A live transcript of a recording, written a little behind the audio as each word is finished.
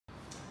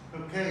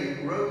Okay,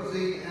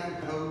 Rosie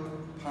and Hope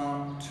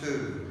Part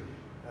 2.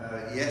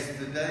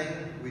 Yesterday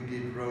we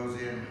did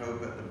Rosie and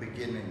Hope at the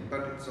beginning,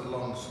 but it's a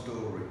long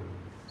story.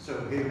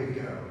 So here we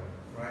go,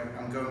 right?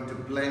 I'm going to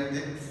blend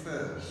it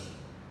first.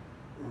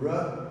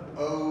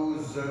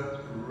 R-O-Z,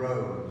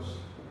 rose.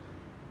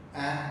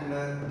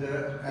 A-N-D,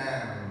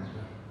 and.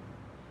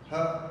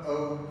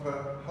 H-O-P,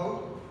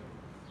 hope.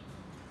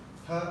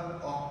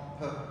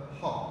 H-O-P,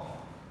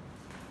 hop.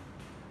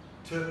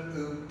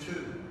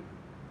 T-U-tu.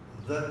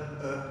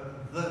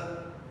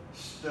 The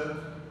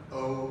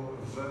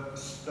st-over,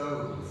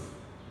 stove.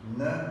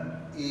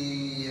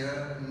 N-E-near.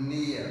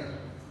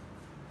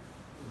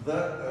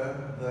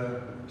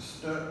 The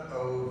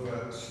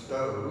st-over,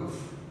 stove.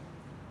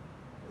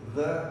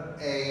 The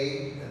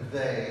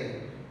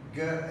they.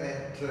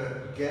 Get,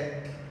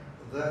 get.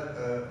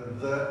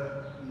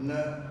 The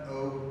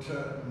note,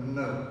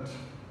 note.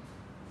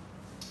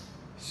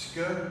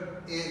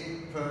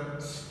 Sk-ip,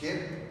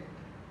 skip.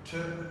 To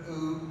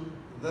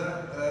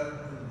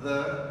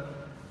the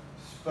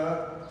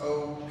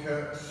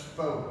spoke,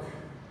 spoke.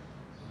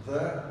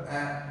 The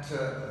at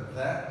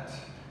that.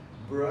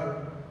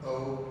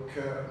 Broke,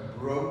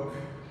 broke.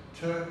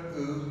 To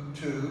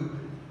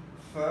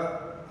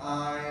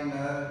find,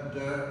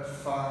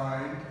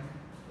 find.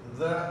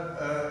 The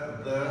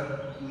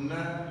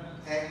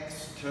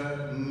next,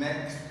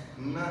 next.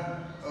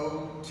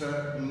 Note,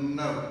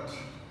 note.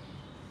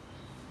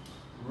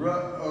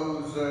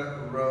 Rose,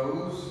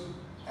 rose.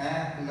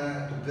 And,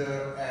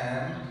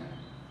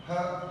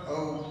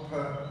 hope,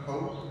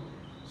 hope.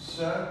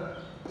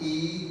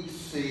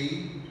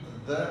 See,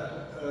 the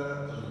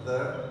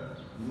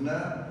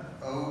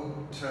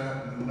note,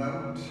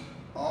 note.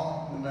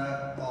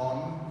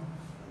 On.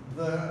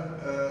 The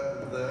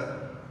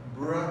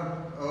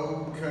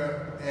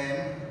broken,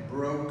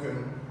 broken.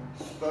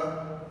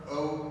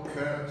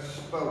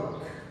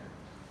 Spoke.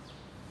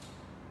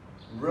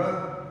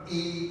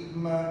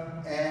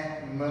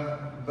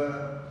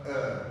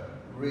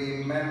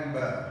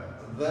 Remember.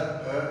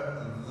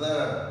 The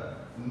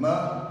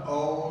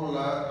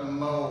mole,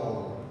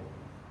 mole.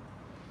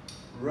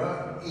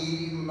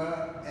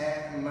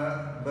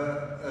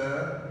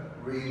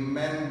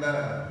 Remember.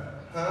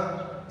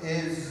 Her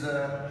is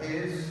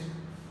his.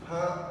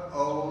 Her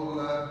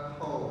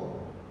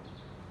hole.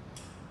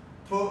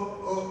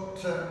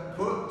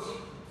 Put.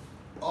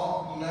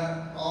 On.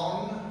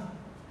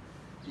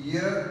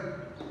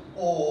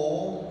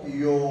 Or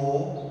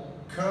your.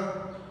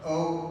 Coat.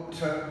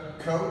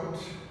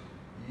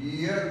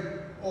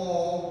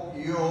 Or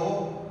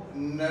your.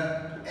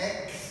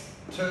 Next.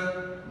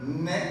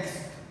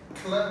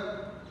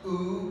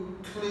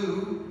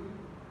 Clue.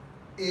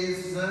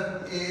 Is.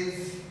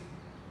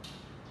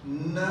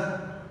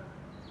 Near.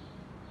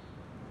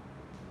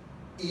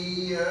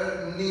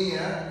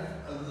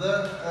 The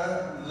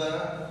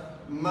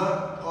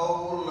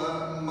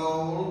mole,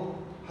 mole.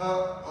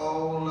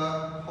 Hole.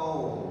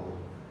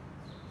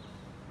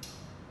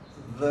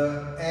 The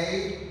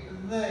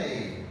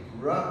they.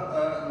 Run.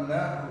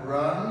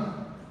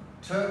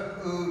 To.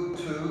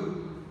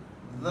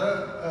 The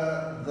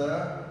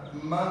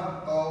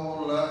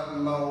mole,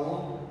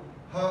 mole.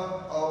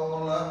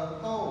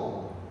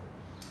 Hole.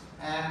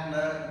 And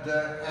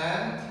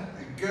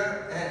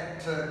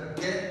get.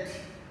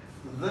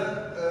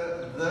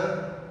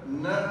 The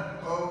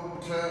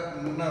note,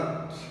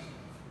 note.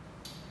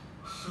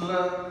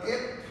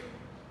 Slip,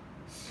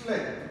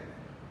 slip.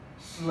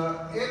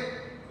 Slip,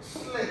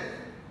 slip.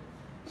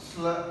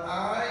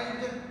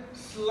 Slide,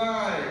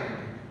 slide.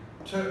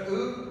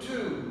 To.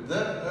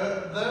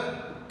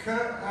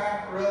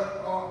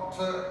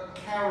 The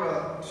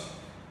carrot.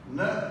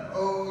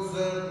 Nose,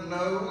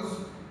 nose.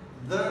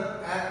 The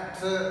at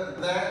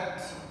that.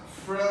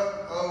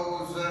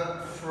 Froze.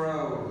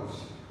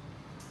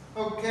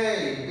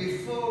 Okay,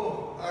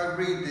 before I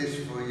read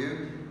this for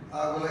you,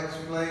 I will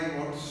explain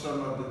what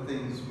some of the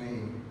things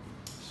mean.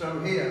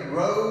 So here,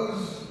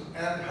 Rose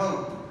and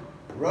Hope.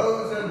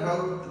 Rose and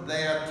Hope,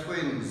 they are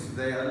twins.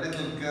 They are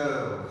little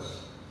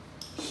girls.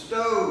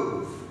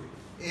 Stove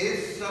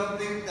is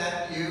something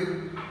that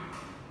you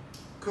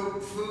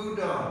cook food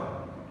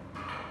on.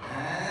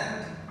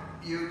 And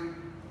you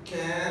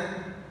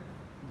can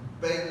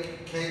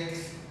bake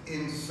cakes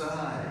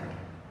inside.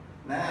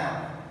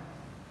 Now,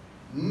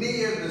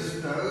 near the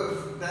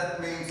stove,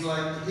 that means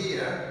like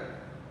here,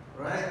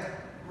 right?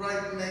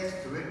 Right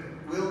next to it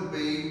will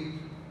be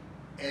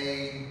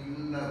a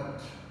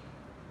note.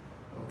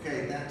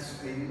 Okay,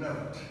 that's a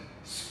note.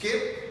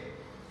 Skip.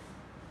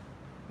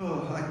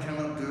 Oh, I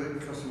cannot do it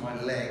because of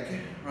my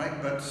leg,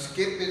 right? But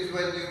skip is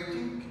when you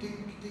ding,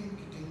 ding, ding,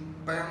 ding,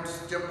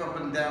 bounce, jump up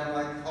and down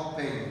like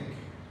hopping.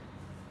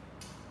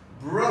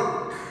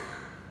 Broke.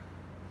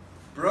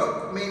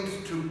 Broke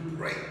means to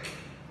break.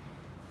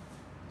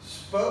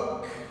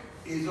 Spoke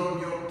is on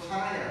your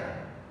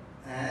tire,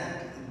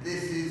 and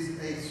this is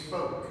a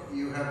spoke.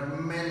 You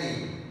have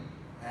many,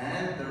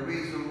 and the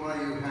reason why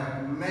you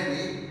have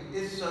many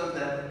is so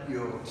that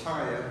your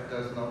tire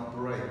does not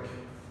break.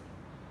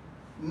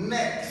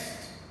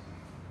 Next.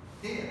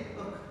 Here,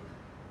 look.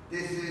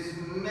 This is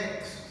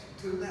next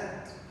to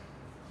that.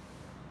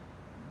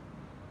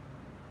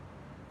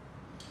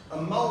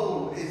 A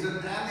mole is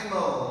an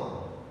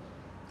animal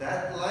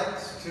that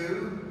likes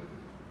to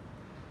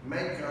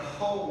make a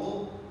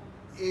hole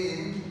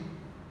in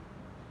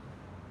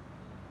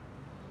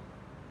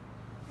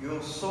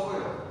your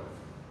soil.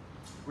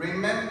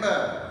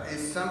 Remember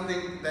is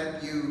something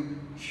that you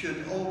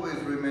should always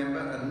remember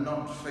and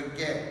not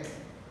forget.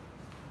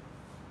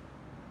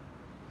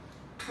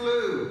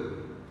 Clue.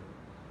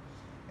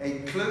 A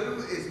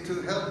clue is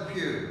to help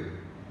you.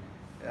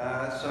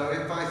 So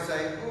if I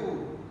say, oh,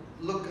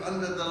 look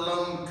under the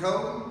lone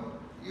cone,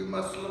 you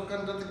must look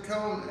under the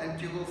cone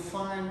and you will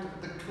find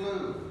the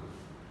clue.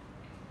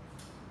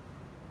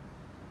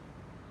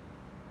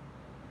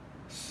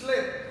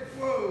 Slip.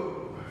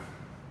 Whoa.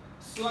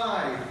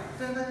 Slide.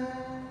 Ta-da.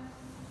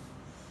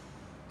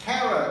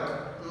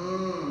 Carrot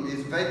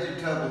is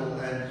vegetable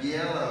and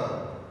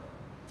yellow.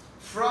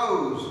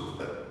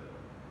 Froze.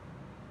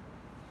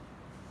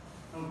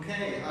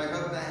 Okay, I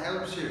hope that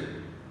helps you.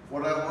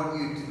 What I want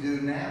you to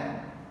do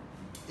now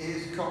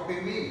is copy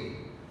me.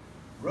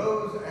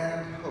 Rose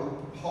and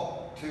Hope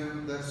hop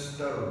to the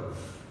stove.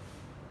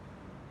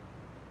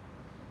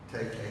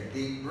 Take a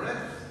deep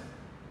breath.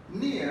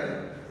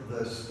 Near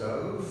the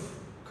stove,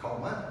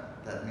 comma,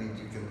 that means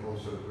you can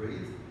also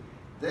breathe.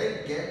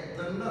 They get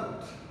the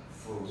note.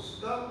 Full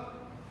stop.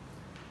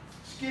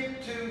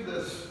 Skip to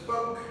the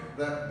spoke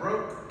that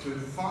broke to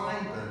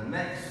find the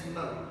next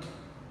note.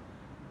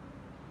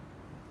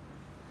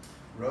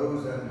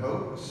 Rose and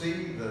Hope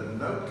see the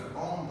note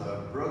on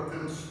the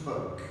broken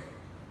spoke.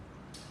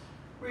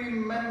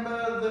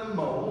 Remember the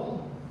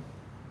mole.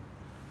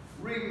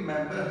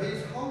 Remember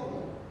his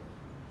hole.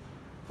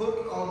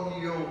 Put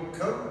on your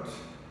coat.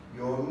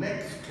 Your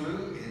next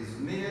clue is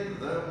near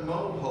the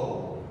mole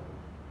hole.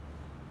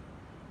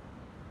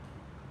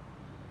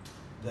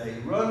 They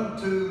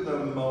run to the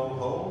mole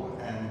hole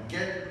and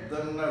get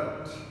the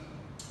note.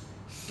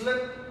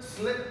 Slip,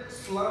 slip,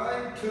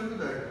 slide to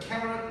the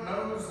carrot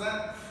nose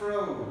that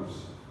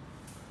froze.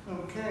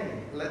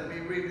 Okay, let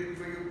me read it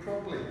for you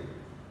properly.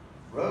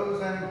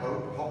 Rose and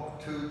Hope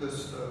hop to the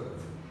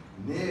stove.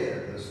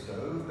 Near the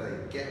stove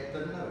they get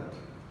the note.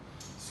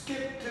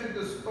 Skip to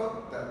the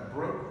spoke that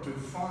broke to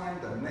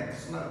find the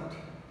next note.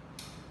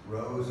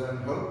 Rose and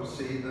Hope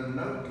see the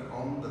note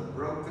on the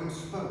broken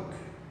spoke.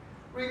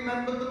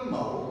 Remember the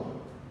mole,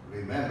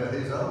 remember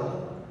his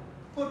hole.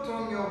 Put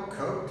on your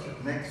coat,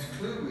 next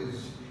clue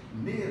is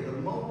near the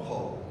mole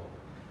hole.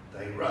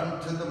 They run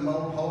to the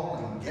mole hole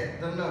and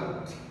get the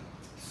note.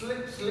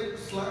 Slip, slip,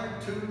 slide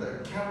to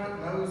the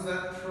carrot nose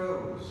that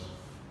froze.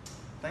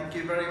 Thank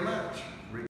you very much.